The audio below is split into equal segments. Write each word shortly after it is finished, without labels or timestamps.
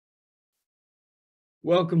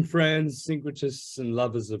Welcome, friends, syncretists and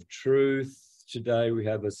lovers of truth. Today we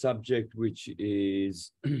have a subject which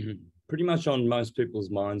is pretty much on most people's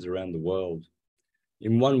minds around the world,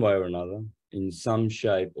 in one way or another, in some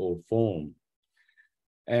shape or form.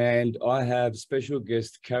 And I have special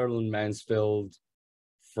guest Carolyn Mansfield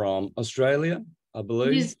from Australia, I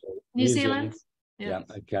believe. New Zealand. Yeah,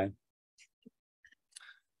 okay.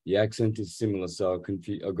 The accent is similar, so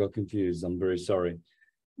I got confused. I'm very sorry.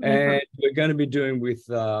 And we're going to be dealing with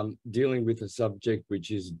a subject which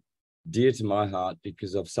is dear to my heart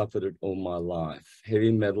because I've suffered it all my life: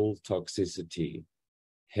 heavy metal toxicity.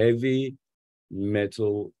 Heavy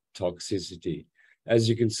metal toxicity. As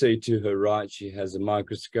you can see to her right, she has a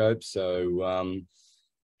microscope. So,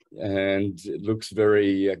 and it looks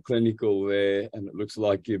very clinical there, and it looks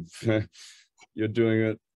like you're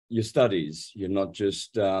doing your studies. You're not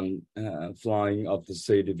just flying off the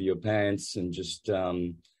seat of your pants and just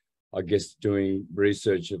I guess doing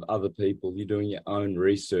research of other people. You're doing your own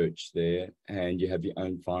research there, and you have your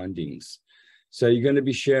own findings. So you're going to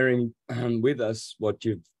be sharing with us what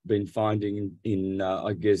you've been finding in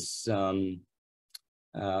I guess,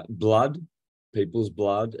 blood, people's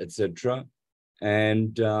blood, etc.,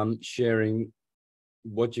 and sharing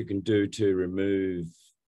what you can do to remove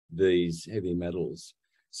these heavy metals.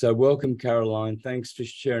 So welcome, Caroline. Thanks for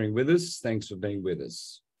sharing with us. Thanks for being with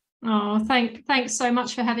us. Oh, thanks so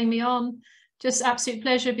much for having me on. Just absolute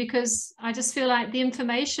pleasure, because I just feel like the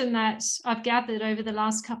information that I've gathered over the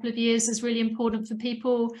last couple of years is really important for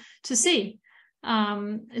people to see.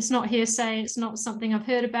 It's not hearsay. It's not something I've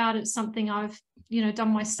heard about. It's something I've,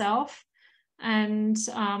 done myself, and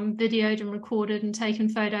videoed and recorded and taken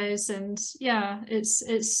photos. And yeah, it's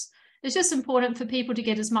just important for people to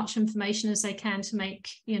get as much information as they can to make,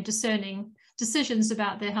 discerning decisions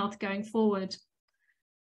about their health going forward.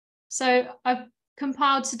 So I've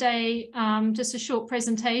compiled today just a short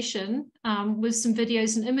presentation with some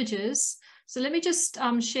videos and images. So let me just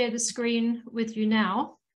share the screen with you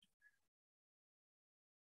now.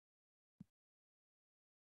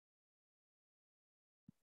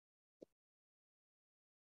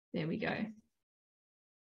 There we go.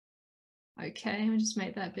 Okay, I'll just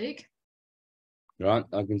make that big. Right,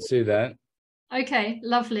 I can see that. Okay,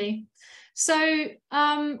 lovely. So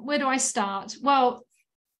where do I start? Well,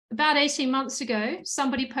 about 18 months ago,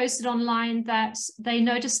 somebody posted online that they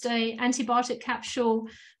noticed an antibiotic capsule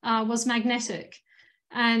was magnetic.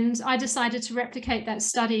 And I decided to replicate that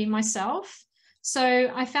study myself.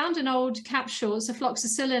 So I found an old capsule, it's a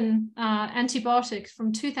fluoxetillin antibiotic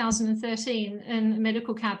from 2013 in a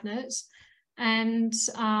medical cabinet. And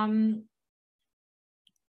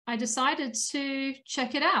I decided to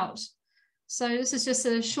check it out. So this is just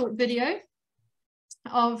a short video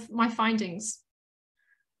of my findings.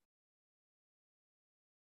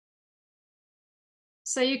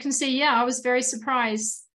 So you can see, yeah, I was very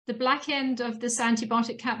surprised. The black end of this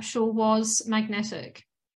antibiotic capsule was magnetic.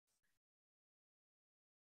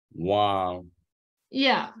 Wow.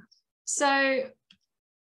 Yeah. So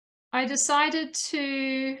I decided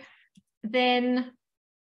to then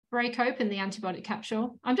break open the antibiotic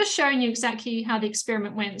capsule. I'm just showing you exactly how the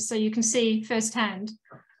experiment went so you can see firsthand.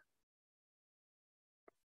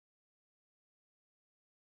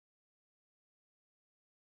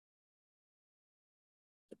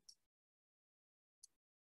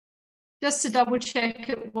 Just to double check,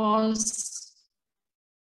 it was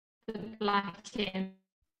the black end.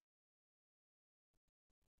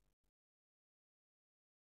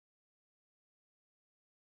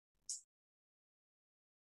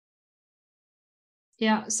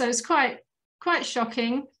 Yeah, so it's quite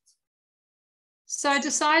shocking. So I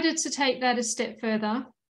decided to take that a step further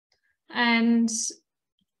and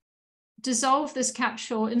dissolve this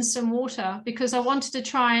capsule in some water, because I wanted to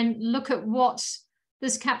try and look at what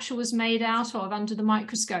this capsule was made out of under the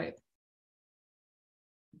microscope.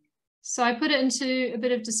 So I put it into a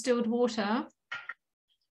bit of distilled water.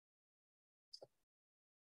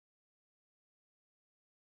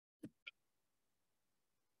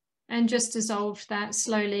 And just dissolved that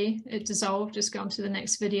slowly. It dissolved. Just go on to the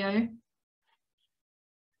next video.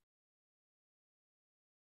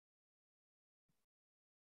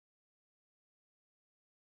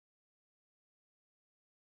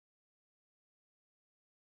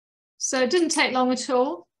 So it didn't take long at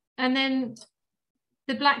all. And then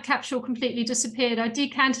the black capsule completely disappeared. I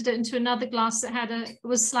decanted it into another glass that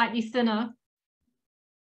was slightly thinner.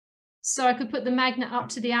 So I could put the magnet up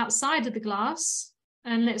to the outside of the glass,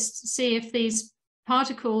 and let's see if these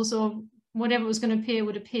particles or whatever was going to appear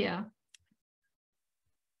would appear.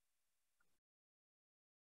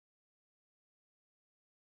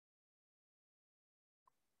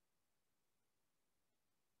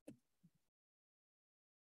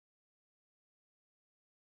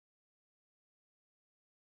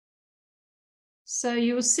 So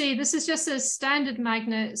you will see this is just a standard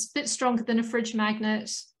magnet. It's a bit stronger than a fridge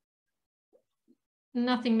magnet.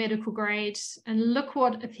 Nothing medical grade. And look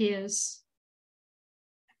what appears.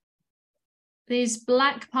 These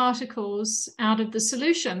black particles out of the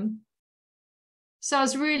solution. So I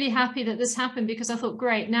was really happy that this happened, because I thought,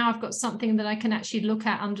 great, now I've got something that I can actually look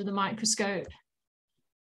at under the microscope.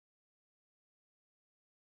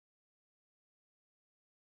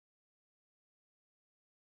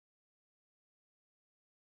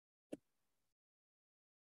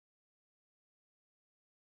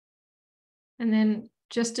 And then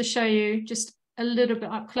just to show you just a little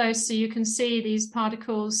bit up close so you can see these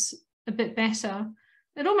particles a bit better.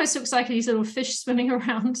 It almost looks like these little fish swimming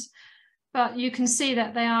around, but you can see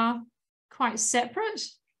that they are quite separate.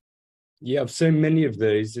 Yeah, I've seen many of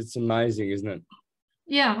these. It's amazing, isn't it?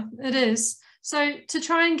 Yeah, it is. So to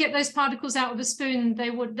try and get those particles out of a spoon,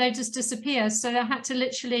 they just disappear. So I had to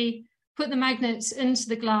literally put the magnets into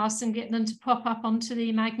the glass and get them to pop up onto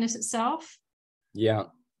the magnet itself. Yeah.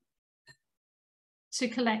 To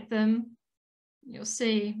collect them. You'll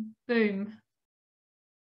see, boom.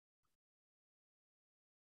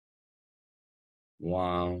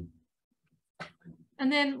 Wow. And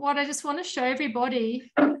then what I just want to show everybody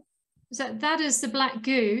is that is the black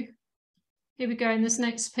goo. Here we go in this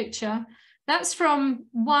next picture. That's from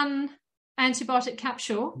one antibiotic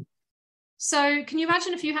capsule. So can you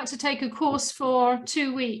imagine if you had to take a course for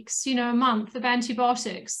 2 weeks, you know, a month of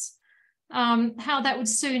antibiotics, how that would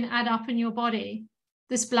soon add up in your body,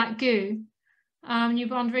 this black goo. You're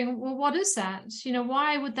wondering, well, what is that? You know,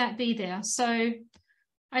 why would that be there? So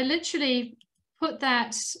I literally put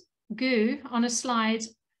that goo on a slide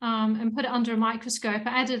and put it under a microscope. I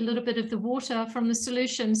added a little bit of the water from the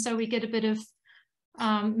solution so we get a bit of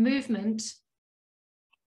movement,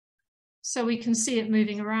 so we can see it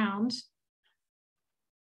moving around,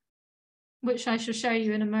 which I shall show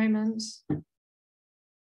you in a moment.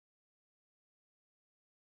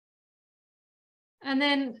 And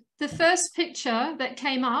then the first picture that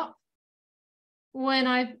came up when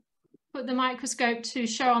I put the microscope to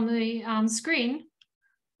show on the screen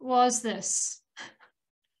was this.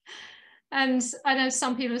 And I know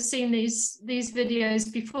some people have seen these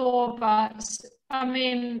videos before, but I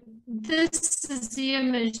mean, this is the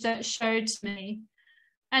image that showed me.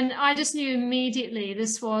 And I just knew immediately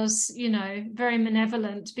this was, you know, very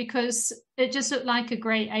malevolent, because it just looked like a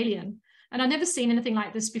great alien. And I've never seen anything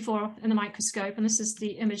like this before in the microscope. And this is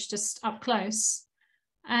the image just up close.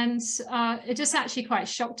 And it just actually quite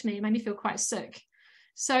shocked me. It made me feel quite sick.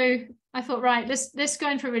 So I thought, right, let's go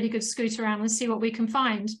in for a really good scoot around and see what we can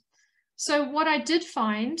find. So what I did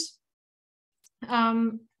find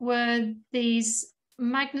were these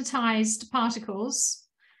magnetized particles.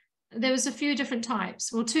 There was a few different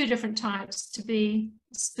types, well, 2 different types to be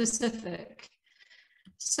specific.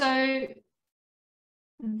 So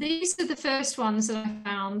these are the first ones that I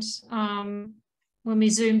found when we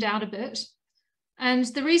zoomed out a bit. And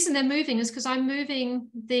the reason they're moving is because I'm moving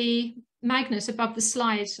the magnet above the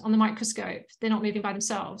slide on the microscope. They're not moving by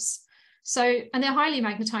themselves. So, and they're highly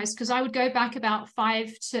magnetized, because I would go back about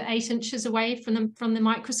 5 to 8 inches away from the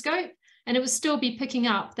microscope, and it would still be picking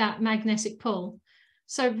up that magnetic pull.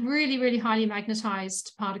 So really, really highly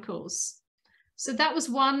magnetized particles. So that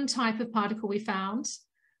was one type of particle we found.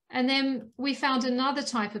 And then we found another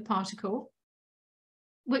type of particle,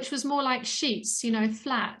 which was more like sheets, you know,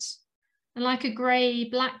 flat, and like a gray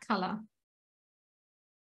black color.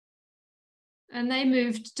 And they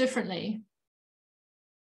moved differently.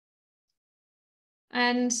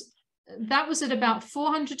 And that was at about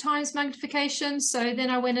 400 times magnification. So then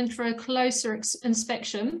I went in for a closer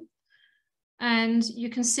inspection, and you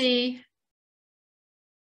can see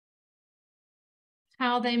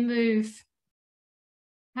how they move,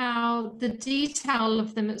 how the detail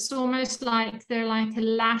of them, it's almost like they're like a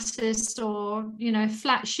lattice or, you know,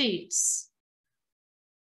 flat sheets.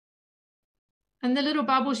 And the little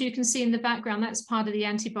bubbles you can see in the background, that's part of the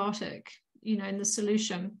antibiotic, you know, in the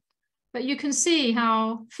solution. But you can see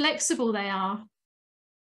how flexible they are,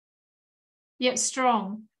 yet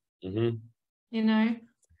strong, you know.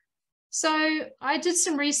 So I did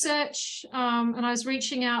some research and I was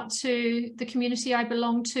reaching out to the community I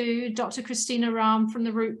belong to, Dr. Christina Rahm from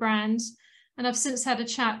the Root brand. And I've since had a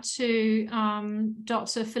chat to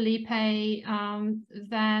Dr. Felipe Van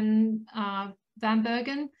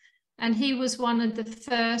Bergen. And he was one of the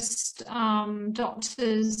first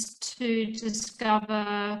doctors to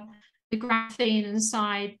discover the graphene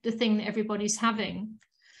inside the thing that everybody's having.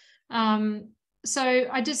 So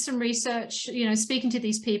I did some research, you know, speaking to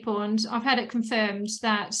these people, and I've had it confirmed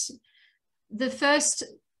that the first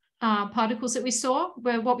particles that we saw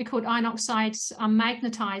were what we called iron oxide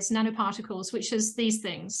magnetized nanoparticles, which is these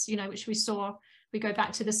things, you know, which we saw. We go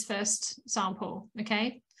back to this first sample,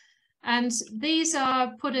 okay? And these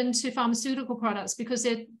are put into pharmaceutical products because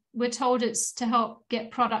we're told it's to help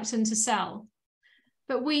get product into cell.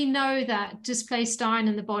 But we know that displaced iron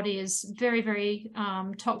in the body is very, very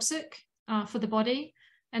toxic for the body.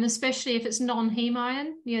 And especially if it's non-heme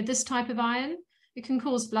iron, you know, this type of iron, it can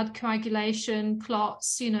cause blood coagulation,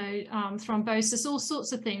 clots, you know, thrombosis, all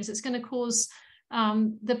sorts of things. It's going to cause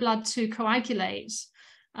the blood to coagulate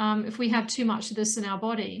if we have too much of this in our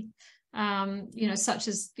body, you know, such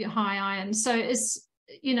as high iron. So it's,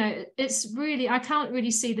 you know, it's really, I can't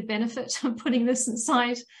really see the benefit of putting this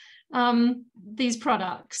inside these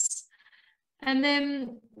products. And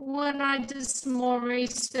then when I did some more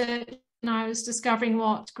research, and I was discovering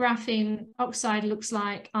what graphene oxide looks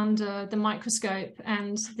like under the microscope,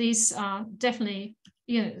 and these are definitely,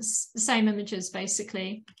 you know, the same images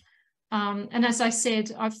basically. And as I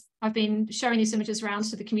said, I've been showing these images around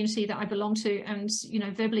to the community that I belong to, and you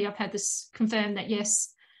know, verbally I've had this confirmed that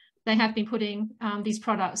yes, they have been putting these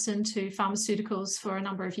products into pharmaceuticals for a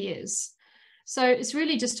number of years. So it's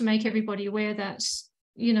really just to make everybody aware that,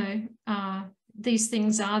 you know, these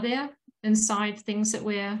things are there inside things that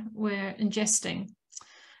we're ingesting.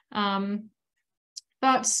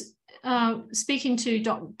 But speaking to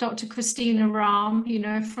Dr. Christina Rahm, you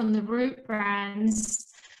know, from the Root Brands,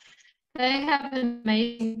 they have an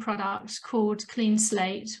amazing product called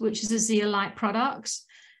cleanslate, which is a zeolite product.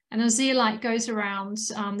 And a zeolite goes around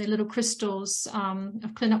the little crystals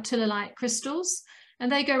of clinoptilolite crystals,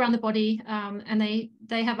 and they go around the body, and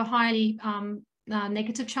they have a highly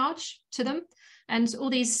negative charge to them. And all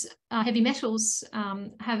these heavy metals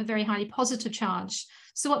have a very highly positive charge.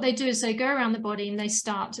 So what they do is they go around the body and they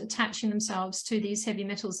start attaching themselves to these heavy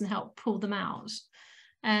metals and help pull them out.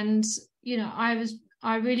 And, you know,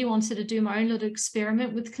 I really wanted to do my own little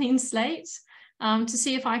experiment with cleanslate to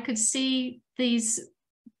see if I could see these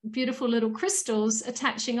beautiful little crystals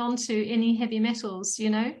attaching onto any heavy metals, you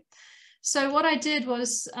know. So what I did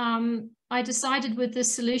was I decided with the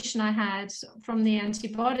solution I had from the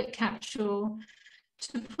antibiotic capsule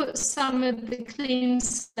to put some of the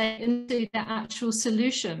cleanslate into the actual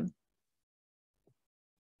solution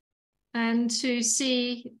and to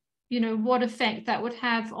see, you know, what effect that would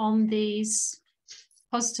have on these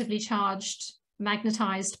positively charged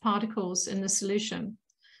magnetized particles in the solution.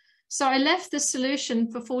 So I left the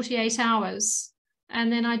solution for 48 hours,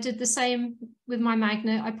 and then I did the same with my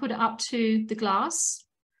magnet. I put it up to the glass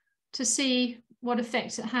to see what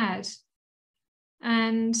effect it had.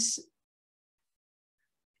 And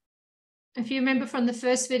if you remember from the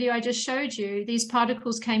first video I just showed you, these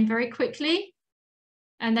particles came very quickly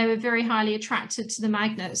and they were very highly attracted to the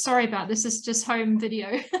magnet. Sorry about this, is just home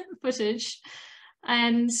video footage.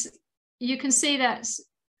 And you can see that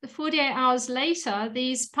 48 hours later,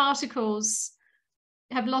 these particles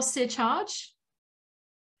have lost their charge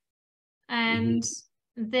and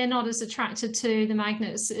they're not as attracted to the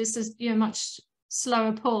magnets. It's a, you know, much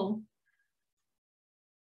slower pull.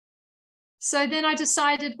 So then I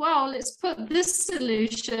decided, well, let's put this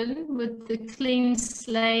solution with the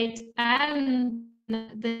cleanslate and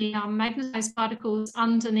the magnetized particles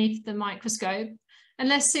underneath the microscope, and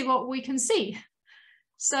let's see what we can see.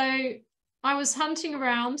 So I was hunting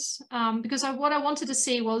around because what I wanted to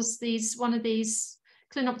see was one of these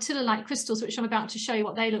clinoptilolite crystals, which I'm about to show you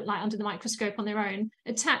what they look like under the microscope on their own,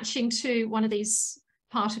 attaching to one of these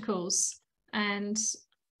particles. And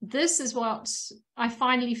this is what I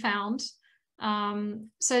finally found.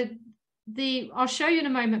 So I'll show you in a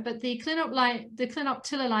moment, but the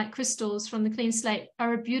clinoptilolite crystals from the cleanslate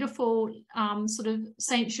are a beautiful sort of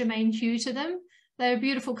Saint Germain hue to them. They're a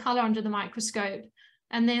beautiful color under the microscope.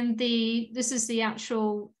 And then this is the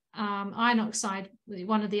actual iron oxide,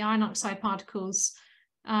 one of the iron oxide particles,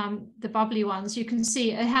 the bubbly ones. You can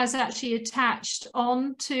see it has actually attached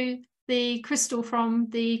onto the crystal from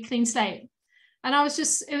the cleanslate. And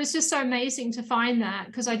it was just so amazing to find that,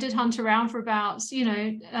 because I did hunt around for about, you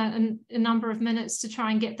know, a number of minutes to try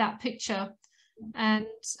and get that picture. And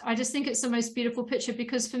I just think it's the most beautiful picture,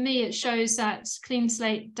 because for me, it shows that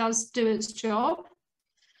cleanslate does do its job.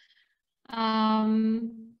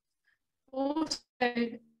 Also,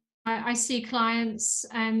 I see clients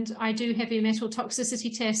and I do heavy metal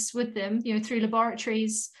toxicity tests with them, you know, through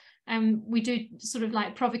laboratories. And we do sort of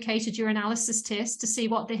like provocated urinalysis tests to see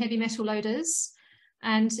what the heavy metal load is.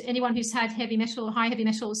 And anyone who's had heavy metal, high heavy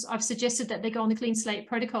metals, I've suggested that they go on the cleanslate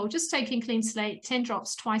protocol, just taking cleanslate 10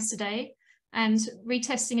 drops twice a day and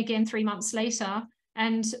retesting again 3 months later.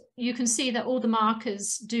 And you can see that all the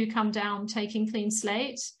markers do come down taking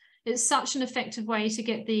cleanslate. It's such an effective way to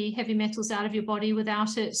get the heavy metals out of your body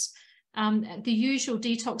without it. The usual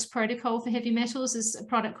detox protocol for heavy metals is a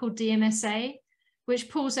product called DMSA, which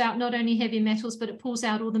pulls out not only heavy metals, but it pulls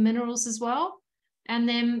out all the minerals as well. And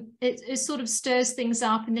then it sort of stirs things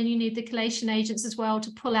up, and then you need the chelation agents as well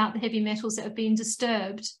to pull out the heavy metals that have been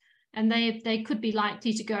disturbed. And they could be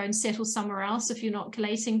likely to go and settle somewhere else if you're not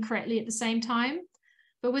collating correctly at the same time.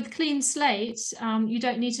 But with Clean Slate, you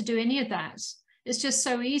don't need to do any of that. It's just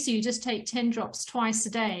so easy. You just take 10 drops twice a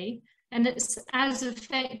day, and it's as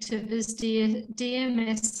effective as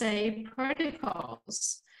DMSA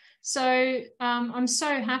protocols. So I'm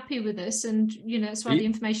so happy with this, and that's why the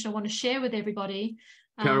information I want to share with everybody.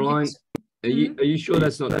 Caroline, are you sure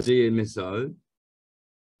that's not DMSO?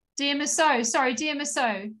 DMSO, sorry,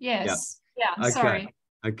 DMSO. Yes. Yeah. Okay. Sorry.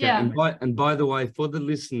 Okay. Yeah. And by the way, for the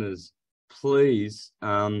listeners, please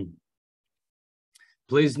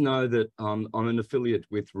please know that I'm an affiliate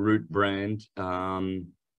with Root Brand.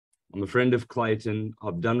 I'm a friend of Clayton.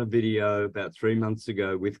 I've done a video about 3 months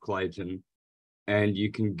ago with Clayton, and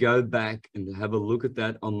you can go back and have a look at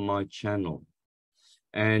that on my channel,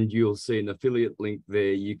 and you'll see an affiliate link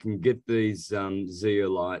there. You can get these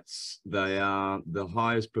zeolites. They are the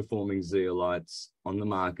highest performing zeolites on the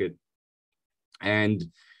market.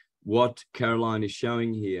 And what Caroline is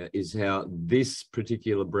showing here is how this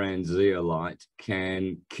particular brand zeolite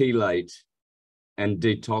can chelate and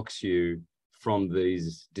detox you from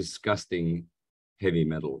these disgusting heavy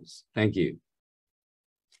metals. Thank you.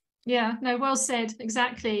 Yeah, no, well said,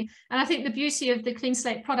 exactly. And I think the beauty of the Clean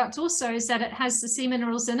Slate product also is that it has the sea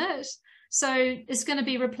minerals in it. So it's going to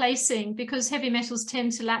be replacing, because heavy metals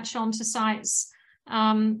tend to latch on to sites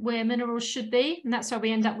where minerals should be. And that's why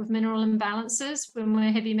we end up with mineral imbalances when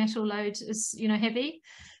we're heavy metal load is, heavy.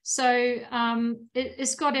 So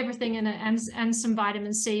it's got everything in it, and some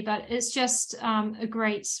vitamin C, but it's just a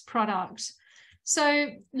great product. So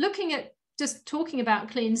just talking about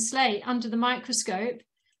Clean Slate under the microscope,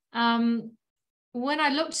 when I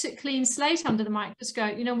looked at Clean Slate under the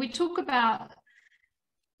microscope, we talk about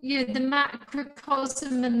the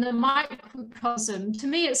macrocosm and the microcosm. To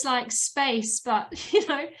me, it's like space, but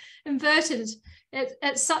inverted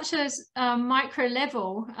at such a micro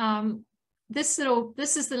level. This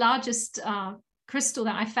is the largest crystal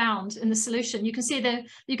that I found in the solution. You can see that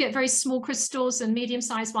you get very small crystals and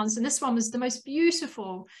medium-sized ones, and this one was the most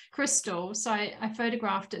beautiful crystal. So I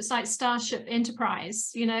photographed it. It's like Starship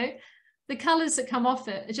Enterprise. The colors that come off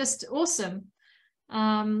it are just awesome.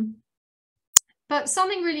 But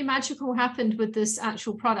something really magical happened with this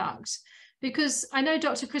actual product, because I know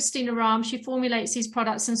Dr. Christina Rahm, she formulates these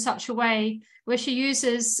products in such a way where she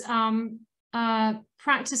uses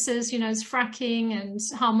practices, as fracking and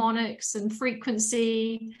harmonics and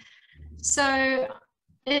frequency. So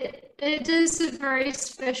it is a very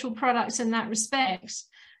special product in that respect,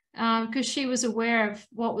 because she was aware of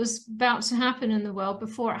what was about to happen in the world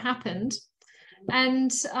before it happened.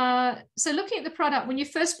 And so looking at the product, when you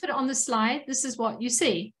first put it on the slide, this is what you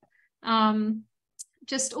see.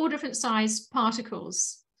 Just all different size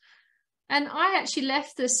particles. And I actually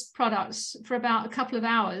left this product for about a couple of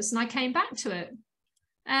hours, and I came back to it.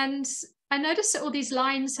 And I noticed that all these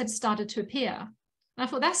lines had started to appear. And I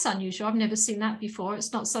thought, that's unusual. I've never seen that before.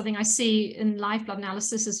 It's not something I see in live blood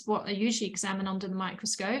analysis, is what I usually examine under the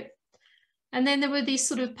microscope. And then there were these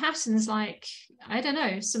sort of patterns like, I don't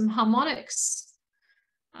know, some harmonics,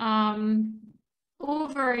 all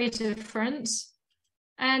very different.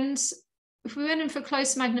 And if we went in for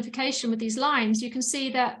close magnification with these lines, you can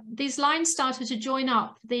see that these lines started to join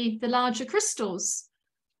up the larger crystals.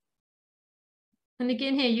 And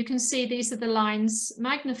again, here you can see these are the lines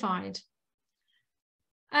magnified.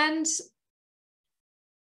 And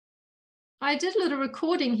I did a little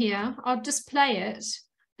recording here. I'll just play it,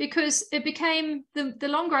 because it became, the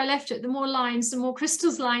longer I left it, the more lines, the more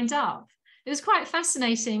crystals lined up. It was quite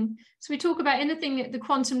fascinating. So we talk about anything at the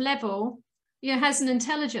quantum level, has an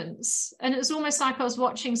intelligence. And it was almost like I was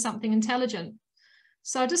watching something intelligent.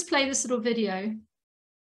 So I'll just play this little video.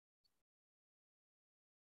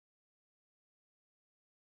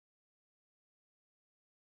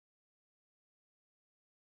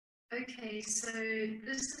 Okay, so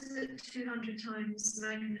this is at 200 times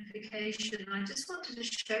magnification. I just wanted to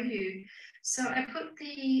show you. So I put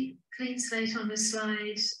the Clean Slate on the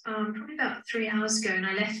slide probably about 3 hours ago, and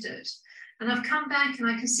I left it. And I've come back and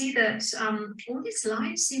I can see that all these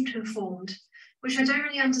lines seem to have formed, which I don't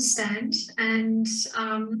really understand. And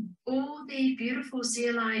all the beautiful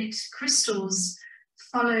zeolite crystals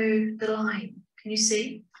follow the line. Can you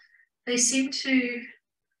see? They seem to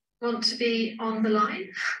want to be on the line.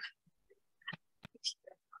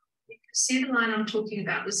 See the line I'm talking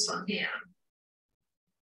about, this one here?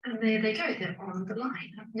 And there they go, they're on the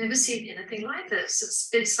line. I've never seen anything like this.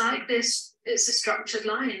 It's like this, it's a structured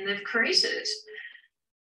line they've created.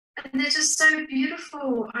 And they're just so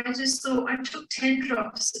beautiful. I just thought, I took 10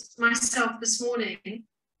 drops myself this morning.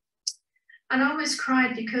 And I almost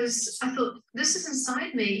cried because I thought, this is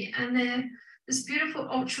inside me. And they're this beautiful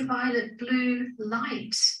ultraviolet blue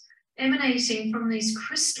light emanating from these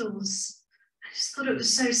crystals. I just thought it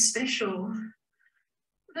was so special.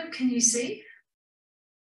 Look, can you see?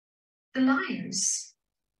 The lines.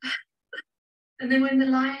 And then when the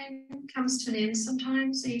line comes to an end,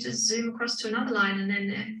 sometimes you just zoom across to another line and then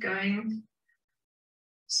they're going.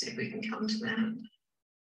 See if we can come to that.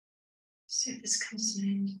 See if this comes to an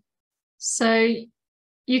end. So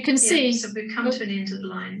you can see. So we've come to an end of the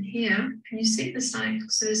line here. Can you see this line?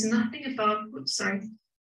 So there's nothing above, oops, sorry,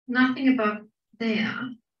 nothing above there,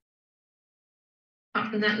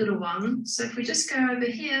 up from that little one. So if we just go over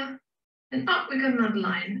here, and up we got another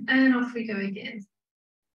line, and off we go again.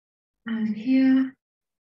 And here,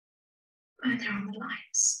 and they're on the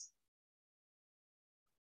lines.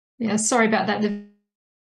 Yeah, sorry about that.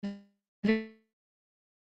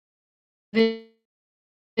 The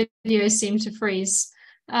video seemed to freeze.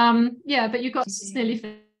 Yeah, but you got nearly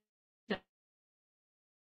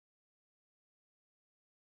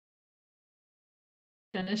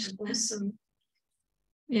finished. Awesome.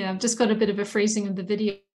 Yeah, I've just got a bit of a freezing of the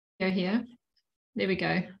video here. There we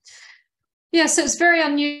go. Yeah, so it's very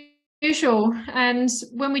unusual. And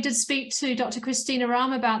when we did speak to Dr. Christina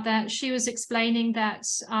Rahm about that, she was explaining that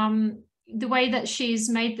the way that she's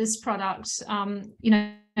made this product, you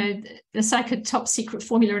know, it's like a top secret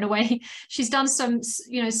formula in a way. She's done some,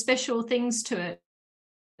 you know, special things to it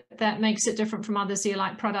that makes it different from other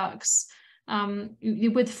zeolite products,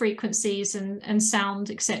 with frequencies and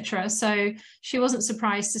sound, etc. So she wasn't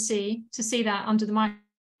surprised to see that under the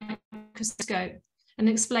microscope, and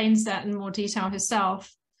explains that in more detail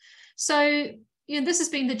herself. So, you know, this has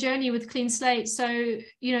been the journey with Clean Slate. So,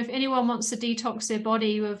 you know, if anyone wants to detox their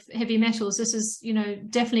body with heavy metals, this is, you know,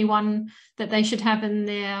 definitely one that they should have in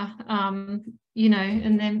their, you know,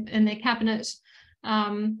 in their cabinet,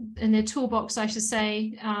 in their toolbox, I should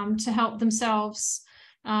say, to help themselves,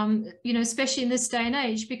 you know, especially in this day and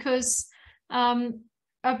age, because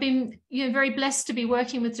I've been, you know, very blessed to be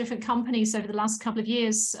working with different companies over the last couple of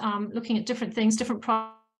years, looking at different things, different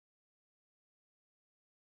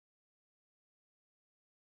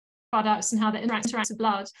products and how they interact with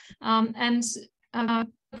blood, and a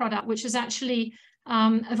product which is actually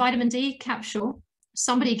a vitamin D capsule.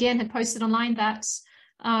 Somebody again had posted online that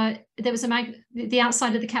there was the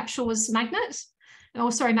outside of the capsule was magnetized.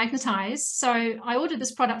 So I ordered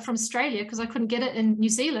this product from Australia because I couldn't get it in New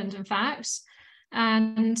Zealand, in fact.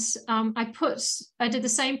 And I did the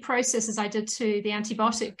same process as I did to the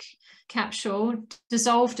antibiotic capsule,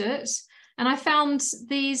 dissolved it, and I found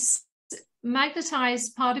these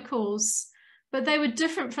magnetized particles, but they were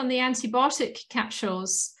different from the antibiotic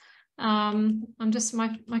capsules.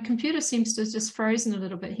 My computer seems to have just frozen a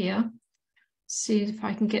little bit here. See if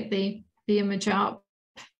I can get the image up.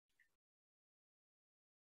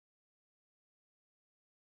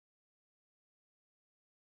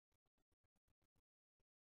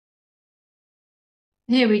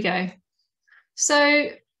 Here we go. So,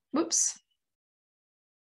 whoops.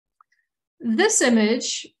 This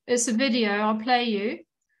image is a video I'll play you.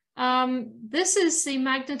 This is the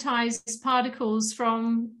magnetized particles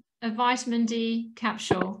from a vitamin D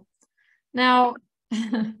capsule. Now,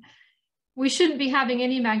 we shouldn't be having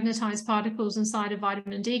any magnetized particles inside a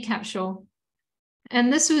vitamin D capsule.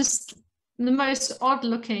 And this was the most odd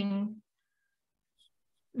looking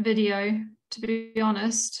video, to be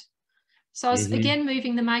honest. So I was again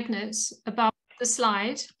moving the magnet above the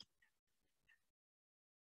slide.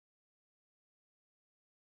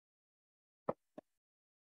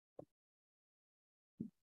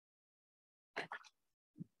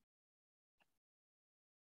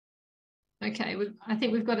 Okay, I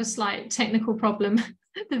think we've got a slight technical problem.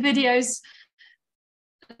 The videos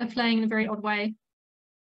are playing in a very odd way.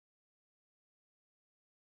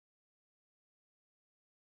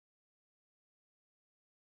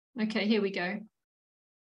 Okay, here we go.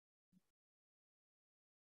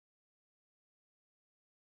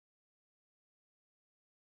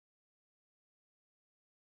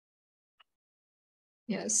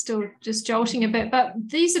 Yeah, it's still just jolting a bit, but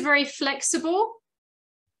these are very flexible.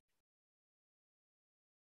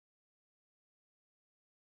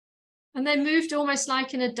 And they moved almost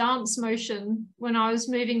like in a dance motion when I was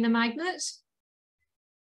moving the magnet.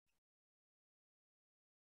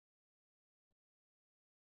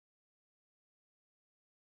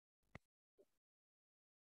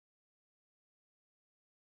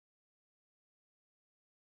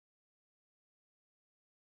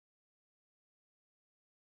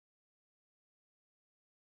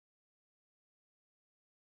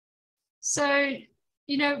 So,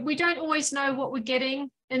 you know, we don't always know what we're getting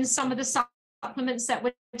in some of the supplements that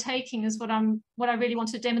we're taking, is what I really want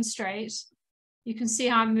to demonstrate. You can see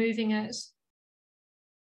how I'm moving it.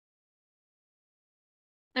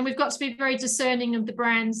 And we've got to be very discerning of the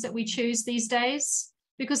brands that we choose these days,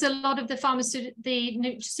 because a lot of the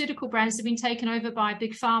nutraceutical brands have been taken over by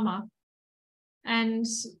Big Pharma. And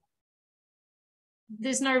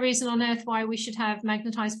there's no reason on earth why we should have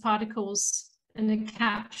magnetized particles in a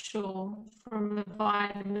capsule from a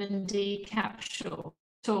vitamin D capsule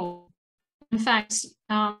at all. In fact,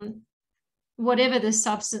 whatever the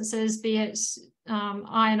substance is, be it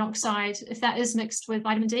iron oxide, if that is mixed with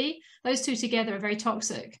vitamin D, those two together are very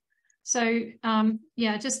toxic. So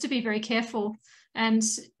yeah, just to be very careful. And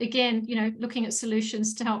again, you know, looking at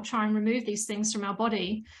solutions to help try and remove these things from our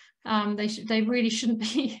body. They really shouldn't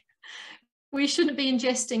be, we shouldn't be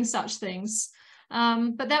ingesting such things.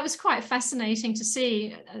 But that was quite fascinating to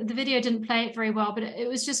see. The video didn't play it very well, but it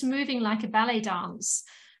was just moving like a ballet dance.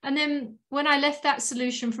 And then when I left that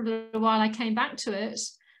solution for a little while, I came back to it.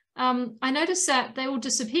 I noticed that they all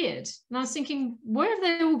disappeared. And I was thinking, where have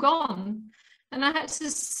they all gone? And I had to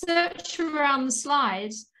search around the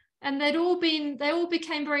slide, and they all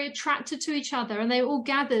became very attracted to each other, and they all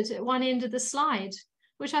gathered at one end of the slide,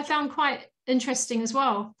 which I found quite interesting as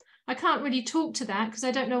well. I can't really talk to that because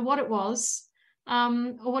I don't know what it was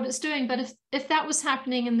or what it's doing. But if that was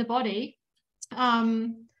happening in the body,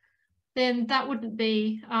 then that wouldn't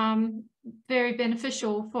be very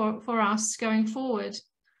beneficial for us going forward.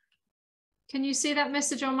 Can you see that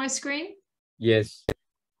message on my screen? Yes.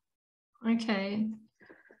 Okay.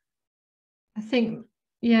 I think,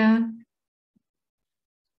 yeah.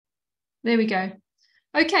 There we go.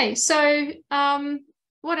 Okay, so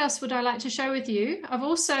what else would I like to share with you? I've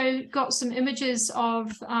also got some images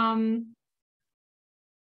of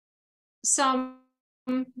some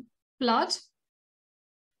blood,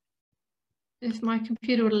 if my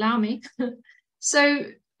computer would allow me. So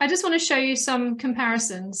I just want to show you some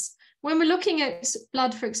comparisons. When we're looking at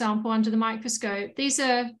blood, for example, under the microscope, these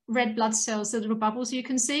are red blood cells, the little bubbles you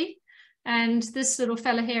can see. And this little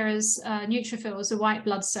fella here is neutrophils, a white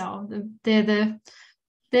blood cell. They're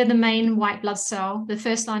the main white blood cell, the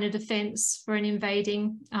first line of defense for an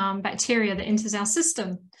invading bacteria that enters our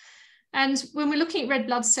system. And when we're looking at red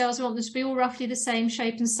blood cells, we want them to be all roughly the same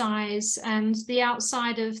shape and size. And the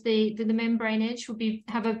outside of the membrane edge will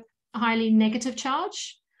have a highly negative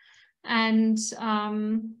charge. And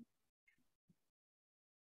sorry,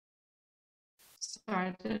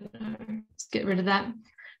 I don't know. Let's get rid of that.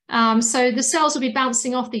 So the cells will be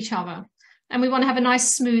bouncing off each other, and we want to have a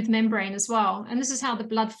nice smooth membrane as well. And this is how the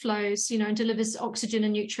blood flows, you know, and delivers oxygen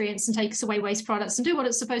and nutrients and takes away waste products and do what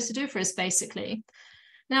it's supposed to do for us, basically.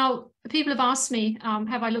 Now, people have asked me,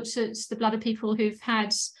 have I looked at the blood of people who've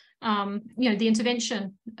had, you know, the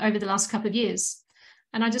intervention over the last couple of years?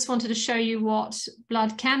 And I just wanted to show you what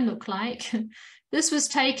blood can look like. This was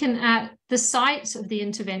taken at the site of the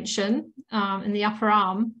intervention in the upper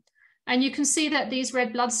arm. And you can see that these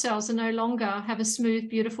red blood cells are no longer have a smooth,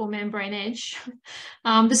 beautiful membrane edge.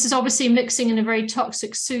 This is obviously mixing in a very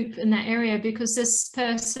toxic soup in that area because this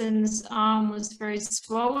person's arm was very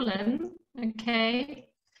swollen, okay?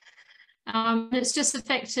 It's just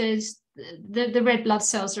affected, the red blood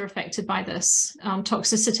cells are affected by this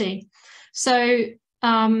toxicity. So,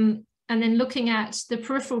 and then looking at the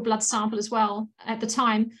peripheral blood sample as well at the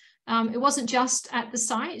time, it wasn't just at the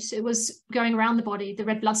site, it was going around the body. The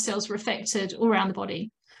red blood cells were affected all around the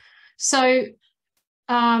body. So,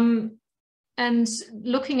 and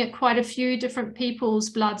looking at quite a few different people's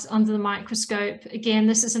bloods under the microscope, again,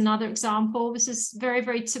 this is another example. This is very,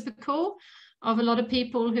 very typical of a lot of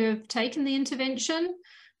people who have taken the intervention.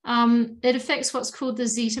 It affects what's called the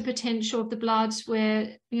zeta potential of the blood,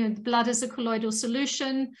 where, you know, the blood is a colloidal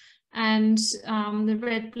solution, and the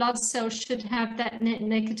red blood cells should have that net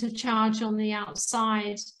negative charge on the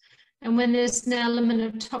outside. And when there's an element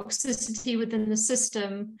of toxicity within the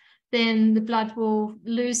system, then the blood will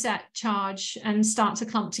lose that charge and start to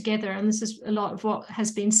clump together. And this is a lot of what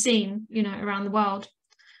has been seen, you know, around the world.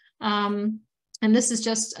 And this is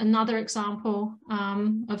just another example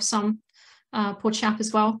of some poor chap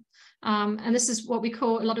as well. And this is what we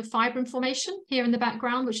call a lot of fibrin formation here in the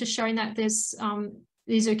background, which is showing that there's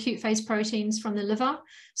these are acute phase proteins from the liver.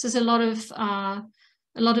 So there's a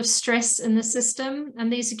lot of stress in the system,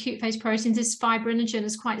 and these acute phase proteins, this fibrinogen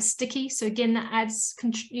is quite sticky. So again, that adds,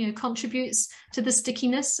 contributes to the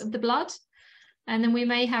stickiness of the blood. And then we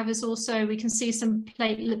may have is also, we can see some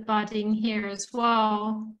platelet budding here as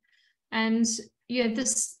well. And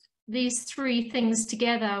these three things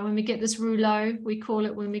together, when we get this rouleau, we call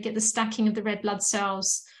it, when we get the stacking of the red blood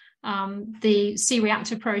cells, the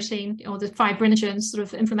C-reactive protein, or the fibrinogen, sort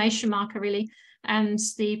of inflammation marker really, and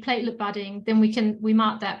the platelet budding, then we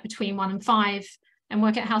mark that between 1 and 5 and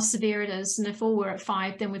work out how severe it is. And if all were at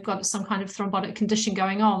 5, then we've got some kind of thrombotic condition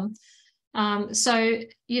going on. So,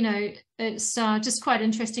 you know, it's just quite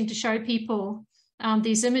interesting to show people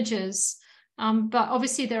these images. But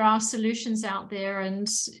obviously there are solutions out there. And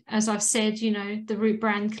as I've said, you know, the Root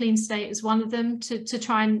brand Clean Slate is one of them to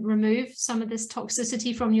try and remove some of this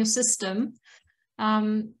toxicity from your system.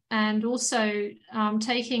 And also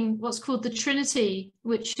taking what's called the Trinity,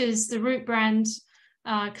 which is the Root brand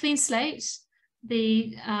Clean Slate,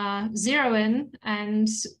 the Zero In, and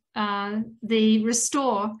the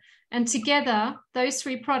Restore. And together, those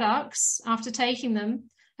 3 products, after taking them,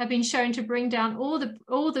 have been shown to bring down all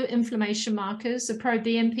the inflammation markers, the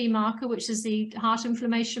pro-BNP marker, which is the heart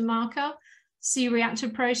inflammation marker,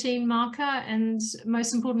 C-reactive protein marker, and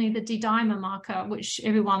most importantly, the D-dimer marker, which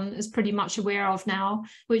everyone is pretty much aware of now,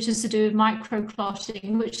 which is to do with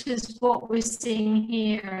microclotting, which is what we're seeing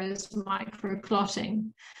here as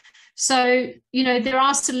microclotting. So, you know, there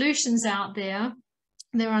are solutions out there.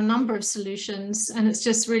 There are a number of solutions, and it's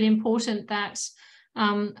just really important that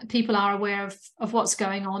people are aware of what's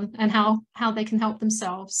going on and how they can help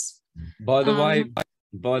themselves. By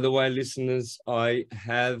the way, listeners, I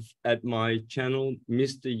have at my channel,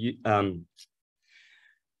 my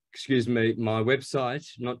website,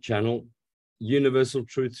 not channel,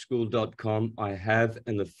 universaltruthschool.com. I have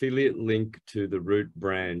an affiliate link to the Root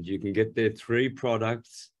brand. You can get their 3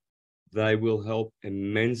 products. They will help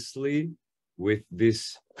immensely with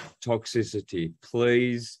this toxicity.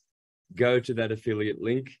 Please go to that affiliate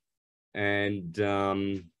link. And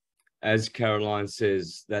as Caroline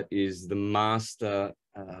says, that is the master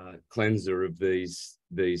cleanser of these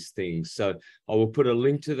things. So I will put a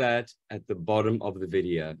link to that at the bottom of the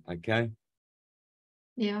video. Okay.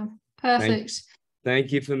 Yeah, perfect.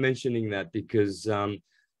 Thank you for mentioning that, because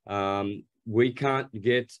we can't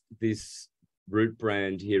get this Root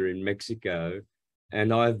brand here in Mexico.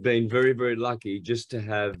 And I've been very, very lucky just to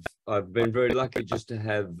have,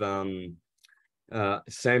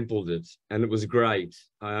 sampled it, and it was great.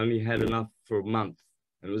 I only had enough for a month,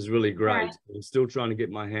 and it was really great. Right. I'm still trying to get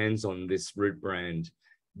my hands on this Root brand,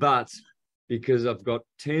 but because I've got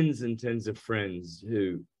tens and tens of friends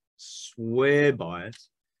who swear by it,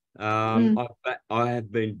 I have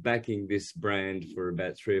been backing this brand for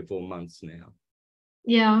about 3 or 4 months now.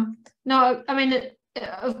 Yeah. No, I mean,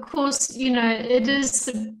 of course, you know, it is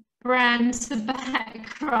the brand to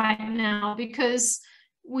back right now, because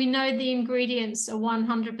we know the ingredients are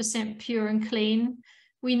 100% pure and clean.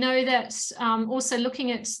 We know that also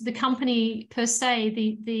looking at the company per se,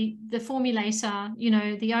 the formulator, you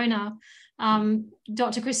know, the owner,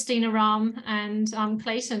 Dr. Christina Rahm and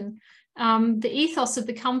Clayton, the ethos of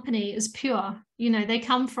the company is pure. You know, they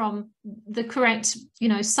come from the correct, you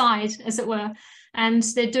know, side, as it were. And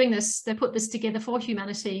they're doing this, they put this together for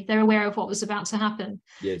humanity. They're aware of what was about to happen.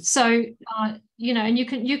 Yes. So, you know, and you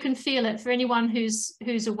can feel it for anyone who's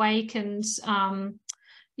awake and,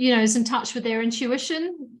 you know, is in touch with their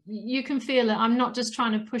intuition. You can feel it. I'm not just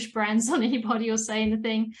trying to push brands on anybody or say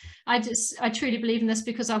anything. I truly believe in this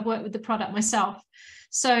because I've worked with the product myself.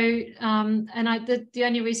 So, and the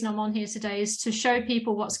only reason I'm on here today is to show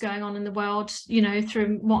people what's going on in the world, you know,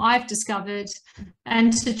 through what I've discovered,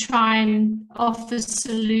 and to try and offer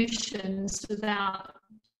solutions without,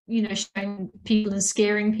 you know, showing people and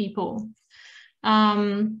scaring people.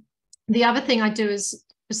 The other thing I do is,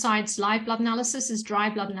 besides live blood analysis, is dry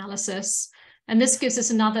blood analysis. And this gives us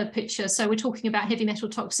another picture. So we're talking about heavy metal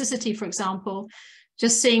toxicity, for example.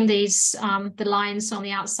 Just seeing these, the lines on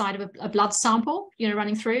the outside of a blood sample, you know,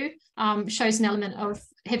 running through, shows an element of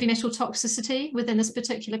heavy metal toxicity within this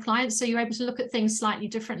particular client. So you're able to look at things slightly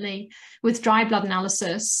differently with dry blood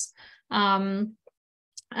analysis. And,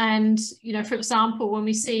 you know, for example, when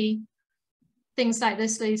we see things like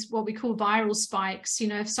this, these what we call viral spikes, you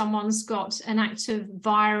know, if someone's got an active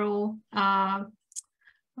viral,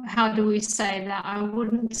 how do we say that? I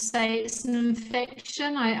wouldn't say it's an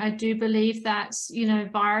infection. I do believe that, you know,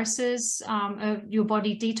 viruses are your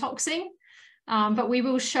body detoxing, but we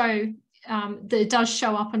will show that it does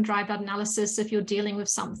show up on dry blood analysis if you're dealing with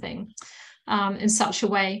something in such a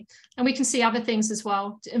way. And we can see other things as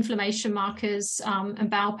well, inflammation markers and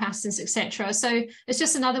bowel patterns, etc. So it's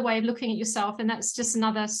just another way of looking at yourself, and that's just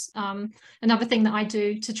another thing that I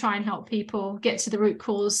do to try and help people get to the root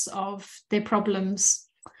cause of their problems.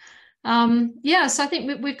 Yeah, so I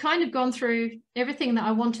think we've kind of gone through everything that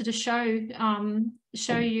I wanted to show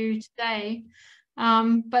you today.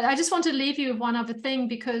 But I just want to leave you with one other thing,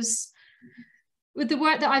 because with the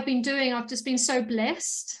work that I've been doing, I've just been so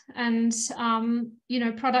blessed. And, you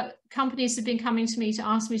know, product companies have been coming to me to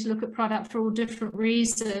ask me to look at product for all different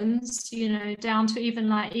reasons, you know, down to even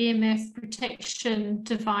like EMF protection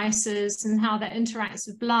devices and how that interacts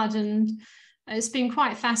with blood. And it's been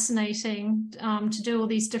quite fascinating to do all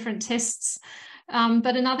these different tests.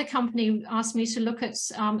 But another company asked me to look at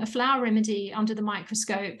a flower remedy under the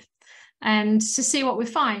microscope and to see what we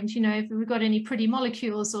find, you know, if we've got any pretty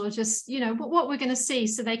molecules or just, you know, what we're going to see,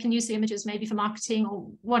 so they can use the images maybe for marketing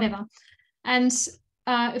or whatever. And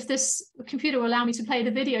if this computer will allow me to play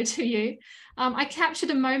the video to you, I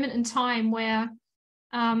captured a moment in time where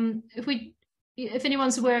if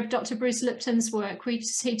anyone's aware of Dr. Bruce Lipton's work,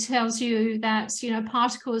 he tells you that, you know,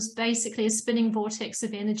 particle is basically a spinning vortex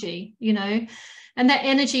of energy, you know, and that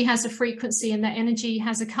energy has a frequency and that energy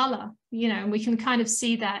has a color, you know, and we can kind of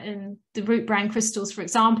see that in the root bran crystals, for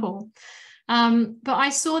example. But I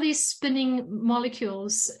saw these spinning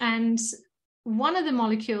molecules, and one of the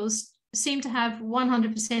molecules seemed to have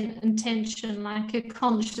 100% intention, like a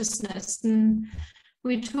consciousness. And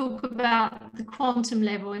we talk about the quantum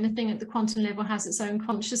level, and the thing at the quantum level has its own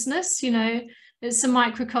consciousness, you know, it's a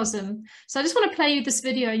microcosm. So I just want to play you this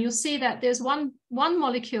video, and you'll see that there's one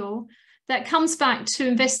molecule that comes back to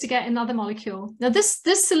investigate another molecule. Now, this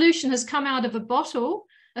solution has come out of a bottle,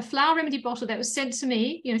 a flower remedy bottle that was sent to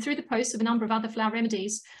me, you know, through the post of a number of other flower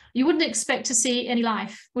remedies. You wouldn't expect to see any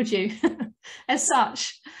life, would you, as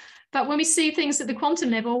such? But when we see things at the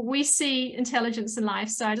quantum level, we see intelligence and life.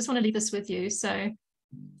 So I just want to leave this with you. So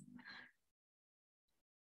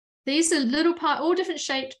these are all different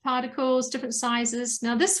shaped particles, different sizes.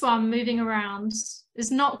 Now, this one moving around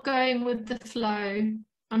is not going with the flow.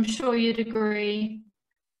 I'm sure you'd agree.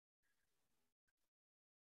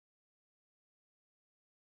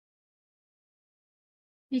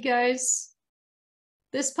 He goes,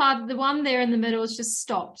 this part, the one there in the middle is just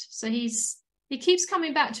stopped. So he keeps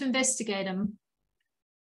coming back to investigate him.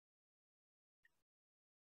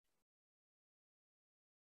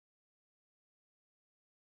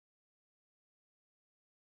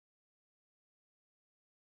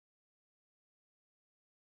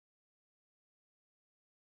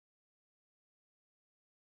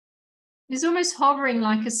 He's almost hovering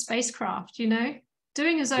like a spacecraft, you know,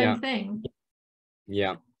 doing his own thing.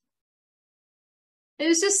 Yeah. It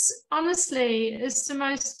was just, honestly, it's the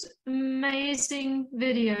most amazing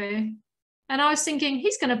video. And I was thinking,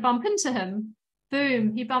 he's going to bump into him.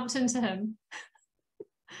 Boom, he bumped into him.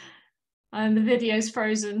 And the video's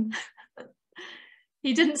frozen.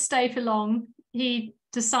 He didn't stay for long. He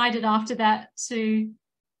decided after that to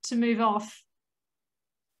move off.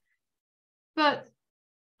 But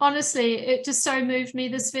honestly, it just so moved me,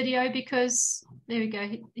 this video, because there we go,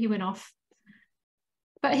 he went off.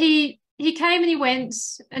 But he came and he went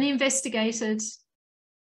and he investigated.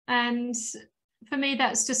 And for me,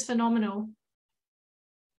 that's just phenomenal.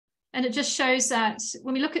 And it just shows that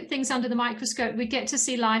when we look at things under the microscope, we get to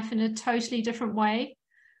see life in a totally different way.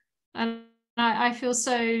 And I feel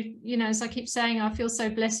so, you know, as I keep saying, I feel so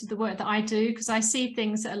blessed with the work that I do, because I see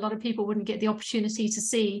things that a lot of people wouldn't get the opportunity to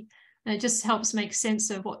see. And it just helps make sense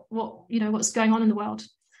of what you know, what's going on in the world.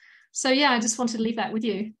 So yeah, I just wanted to leave that with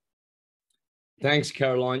you. Thanks,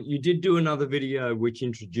 Caroline. You did do another video which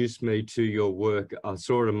introduced me to your work. I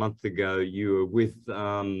saw it a month ago. You were with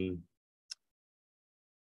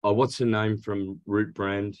what's her name from Root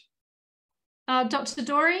Brand? Dr.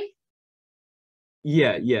 Dory?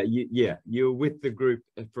 Yeah. You were with the group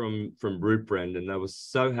from Root Brand, and I was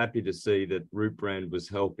so happy to see that Root Brand was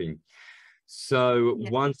helping. So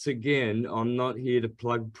once again, I'm not here to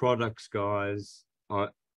plug products, guys. I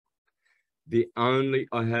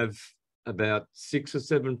have about 6 or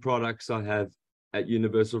 7 products I have at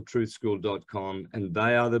universaltruthschool.com, and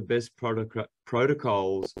they are the best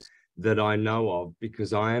protocols that I know of,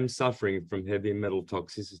 because I am suffering from heavy metal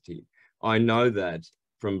toxicity. I know that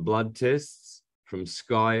from blood tests, from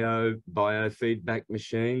SCIO, biofeedback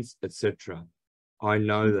machines, etc. I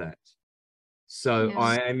know that. So yes.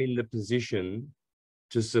 I am in the position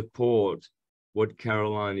to support what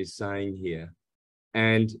Caroline is saying here,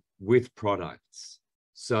 and with products.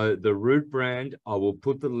 So the Root Brand, I will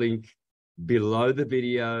put the link below the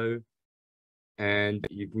video, and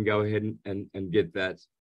you can go ahead and get that,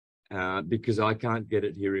 because I can't get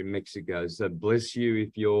it here in Mexico. So bless you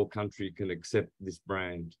if your country can accept this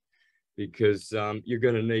brand, because you're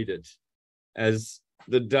going to need it. As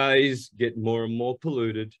the days get more and more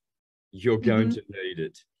polluted, you're going to need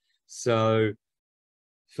it. So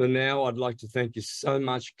for now, I'd like to thank you so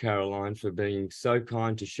much, Caroline, for being so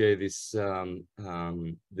kind to share this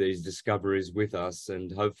these discoveries with us,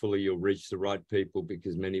 and hopefully you'll reach the right people,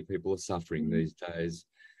 because many people are suffering these days.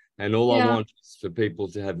 And all I want is for people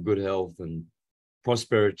to have good health and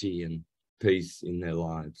prosperity and peace in their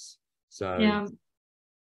lives. So yeah,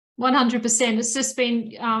 100%. It's just been,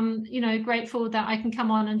 grateful that I can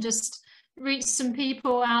come on and just reach some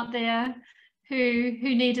people out there who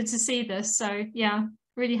needed to see this. So yeah,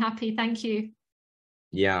 really happy. Thank you.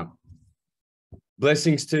 Yeah.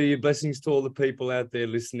 Blessings to you. Blessings to all the people out there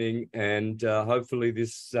listening. And hopefully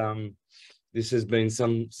this has been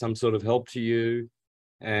some sort of help to you.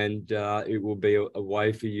 And it will be a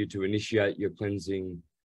way for you to initiate your cleansing,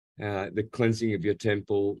 the cleansing of your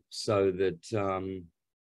temple, so that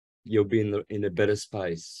you'll be in a better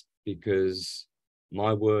space. Because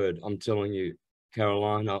my word, I'm telling you,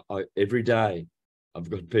 Caroline, every day I've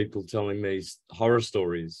got people telling me horror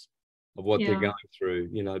stories of what they're going through,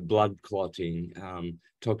 blood clotting,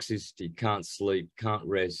 toxicity, can't sleep, can't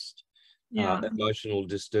rest, emotional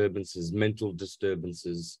disturbances, mental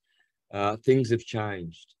disturbances. Things have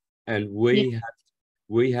changed, and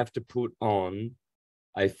we have to put on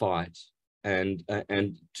a fight and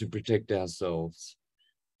to protect ourselves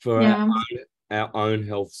for our own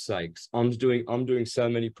health's sakes. I'm doing so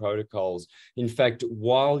many protocols. In fact,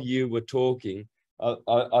 while you were talking,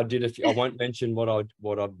 I did a few. I won't mention what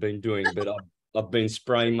I've been doing, but I've been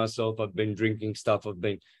spraying myself. I've been drinking stuff. I've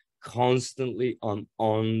been constantly on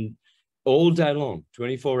all day long,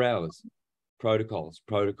 24 hours. Protocols.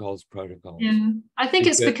 Yeah, I think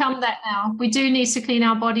it's become that now. We do need to clean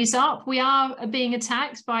our bodies up. We are being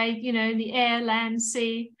attacked by, the air, land,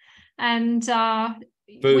 sea, and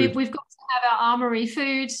we've got to have our armory,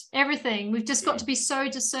 food, everything. We've just got to be so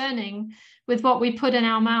discerning with what we put in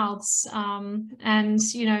our mouths, and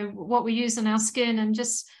what we use on our skin, and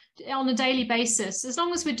just on a daily basis. As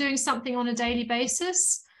long as we're doing something on a daily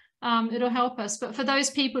basis, it'll help us. But for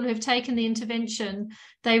those people who have taken the intervention,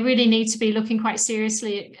 they really need to be looking quite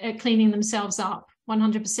seriously at cleaning themselves up,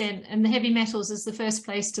 100%. And the heavy metals is the first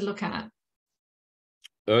place to look at.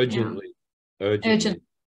 Urgently.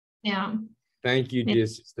 Yeah. Thank you, dear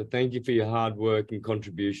sister. Thank you for your hard work and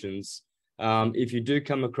contributions. If you do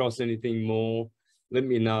come across anything more, let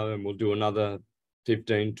me know, and we'll do another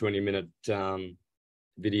 15, 20-minute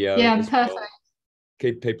video. Yeah, perfect. Well.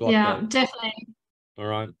 Keep people updated. Yeah, definitely. All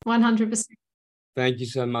right. 100%. Thank you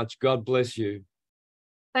so much. God bless you.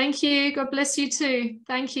 Thank you. God bless you too.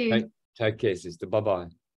 Thank you. Take care, sister. Bye-bye.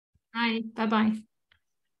 Bye. Bye-bye.